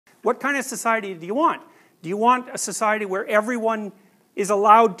What kind of society do you want? Do you want a society where everyone is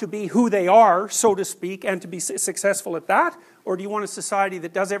allowed to be who they are, so to speak, and to be successful at that? Or do you want a society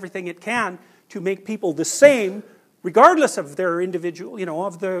that does everything it can to make people the same, regardless of their individual,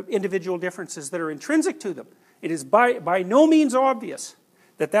 of the individual differences that are intrinsic to them? It is by no means obvious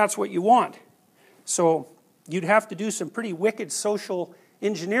that that's what you want. So you'd have to do some pretty wicked social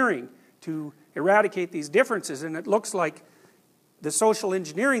engineering to eradicate these differences, and it looks like the social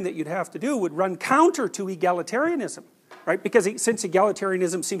engineering that you'd have to do would run counter to egalitarianism, right? Because since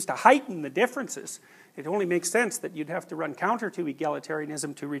egalitarianism seems to heighten the differences, it only makes sense that you'd have to run counter to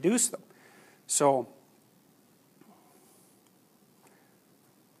egalitarianism to reduce them. So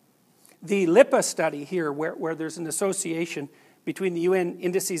the LIPA study here, where there's an association between the UN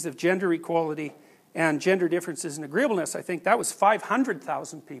indices of gender equality and gender differences in agreeableness, I think that was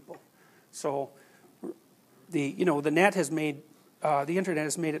 500,000 people. So the net has made the internet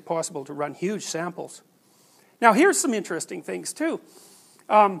has made it possible to run huge samples. Now here's some interesting things too.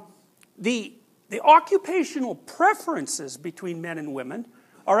 The occupational preferences between men and women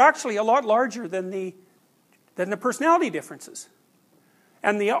are actually a lot larger than the personality differences,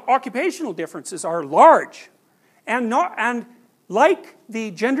 and the occupational differences are large, and like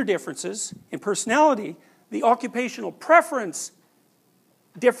the gender differences in personality, the occupational preference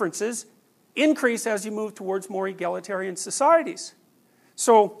differences increase as you move towards more egalitarian societies.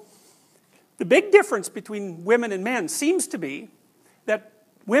 So the big difference between women and men seems to be that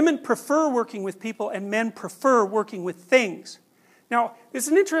women prefer working with people and men prefer working with things. Now, it's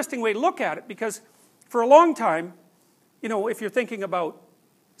an interesting way to look at it, because for a long time, if you're thinking about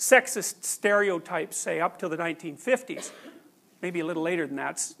sexist stereotypes, say up to the 1950s, maybe a little later than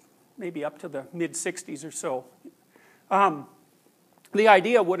that, maybe up to the mid-60s or so, the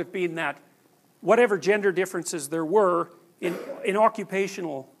idea would have been that whatever gender differences there were in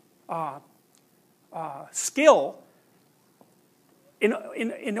occupational skill,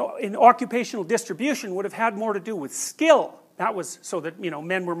 in occupational distribution, would have had more to do with skill. That was so that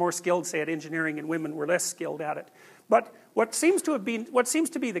men were more skilled, say, at engineering, and women were less skilled at it. But what seems to be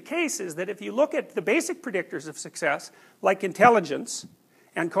the case is that if you look at the basic predictors of success, like intelligence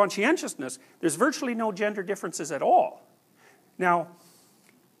and conscientiousness, there's virtually no gender differences at all. Now,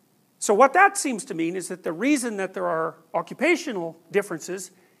 so what that seems to mean is that the reason that there are occupational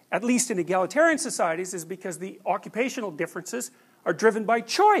differences, at least in egalitarian societies, is because the occupational differences are driven by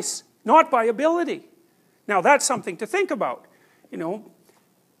choice, not by ability. Now that's something to think about,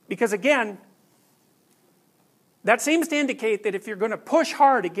 because again, that seems to indicate that if you're going to push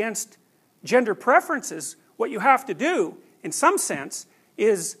hard against gender preferences, what you have to do, in some sense,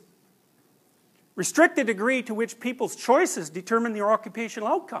 is restrict the degree to which people's choices determine their occupational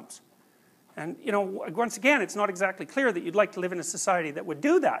outcomes. And, once again, it's not exactly clear that you'd like to live in a society that would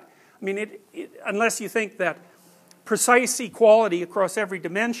do that. I mean, unless you think that precise equality across every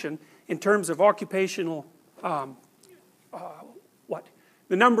dimension in terms of occupational, the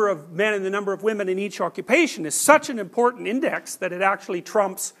number of men and the number of women in each occupation is such an important index that it actually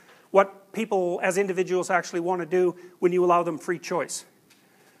trumps what people as individuals actually want to do when you allow them free choice.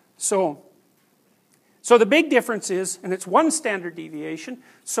 So the big difference is, and it's one standard deviation,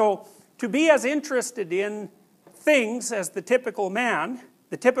 so to be as interested in things as the typical man,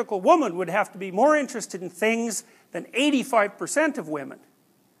 the typical woman would have to be more interested in things than 85% of women.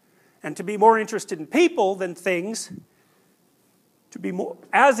 And to be more interested in people than things, to be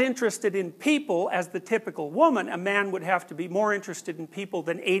as interested in people as the typical woman, a man would have to be more interested in people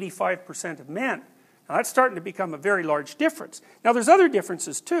than 85% of men. Now that's starting to become a very large difference. Now there's other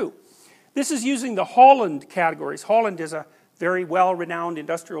differences too. This is using the Holland categories. Holland is a very well-renowned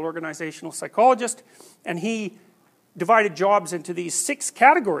industrial organizational psychologist, and he divided jobs into these 6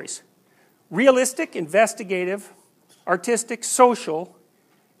 categories: realistic, investigative, artistic, social,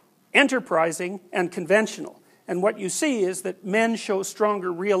 enterprising, and conventional. And what you see is that men show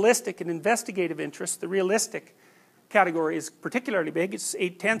stronger realistic and investigative interests. The realistic category is particularly big. It's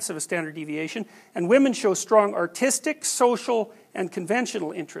 0.8 of a standard deviation. And women show strong artistic, social, and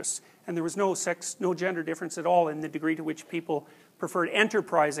conventional interests. And there was no gender difference at all in the degree to which people preferred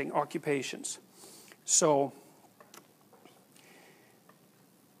enterprising occupations. So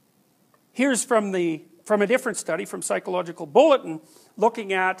here's from a different study from Psychological Bulletin,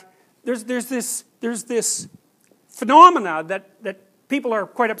 looking at there's this phenomena that people are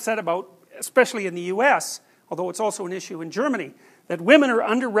quite upset about, especially in the US, although it's also an issue in Germany, that women are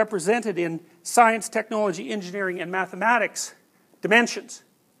underrepresented in science, technology, engineering, and mathematics dimensions.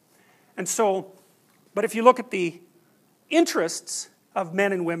 And so, but if you look at the interests of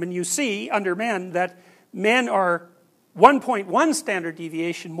men and women, you see under men that men are 1.1 standard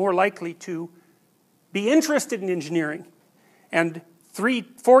deviation more likely to be interested in engineering, and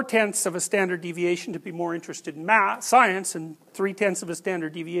 3/4 of a standard deviation to be more interested in science, and 3/10 of a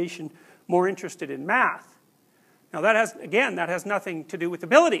standard deviation more interested in math. Now that has nothing to do with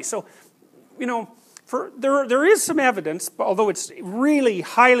ability. So, you know, there is some evidence, although it's really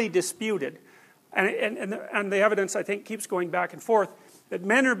highly disputed, and the evidence, I think, keeps going back and forth, that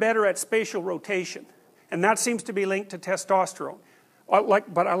men are better at spatial rotation, and that seems to be linked to testosterone. But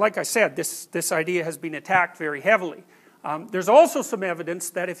like I said, this idea has been attacked very heavily. There's also some evidence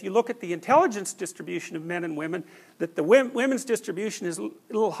that if you look at the intelligence distribution of men and women, that the women's distribution is a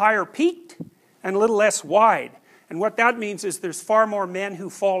little higher peaked and a little less wide. And what that means is there's far more men who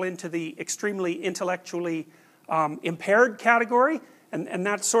fall into the extremely intellectually impaired category, and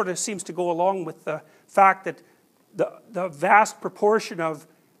that sort of seems to go along with the fact that the vast proportion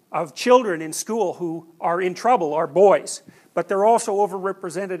of children in school who are in trouble are boys. But they're also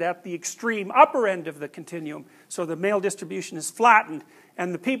overrepresented at the extreme upper end of the continuum, so the male distribution is flattened.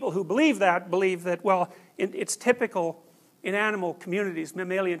 And the people who believe that, well, it's typical in animal communities,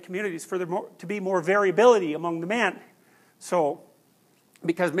 mammalian communities, for there to be more variability among the men. So,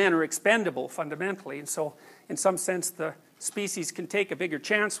 because men are expendable fundamentally, and so in some sense the species can take a bigger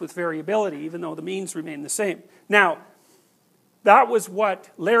chance with variability, even though the means remain the same. Now, that was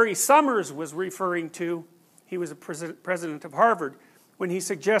what Larry Summers was referring to. He was a president of Harvard, when he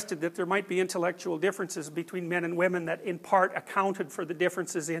suggested that there might be intellectual differences between men and women that in part accounted for the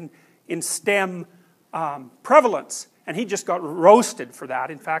differences in STEM prevalence. And he just got roasted for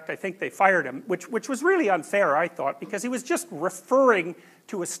that. In fact, I think they fired him, which was really unfair, I thought, because he was just referring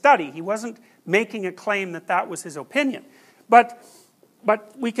to a study. He wasn't making a claim that that was his opinion. But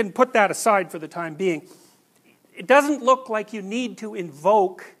we can put that aside for the time being. It doesn't look like you need to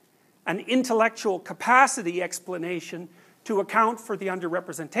invoke an intellectual capacity explanation to account for the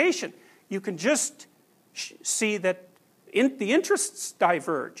underrepresentation. You can just see that the interests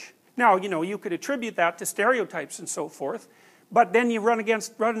diverge. Now, you know, you could attribute that to stereotypes and so forth, but then you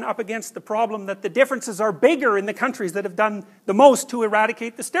run up against the problem that the differences are bigger in the countries that have done the most to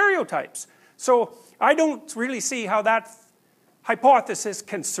eradicate the stereotypes. So I don't really see how that hypothesis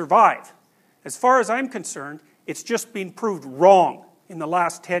can survive. As far as I'm concerned, it's just been proved wrong in the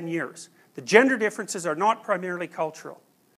last 10 years. The gender differences are not primarily cultural.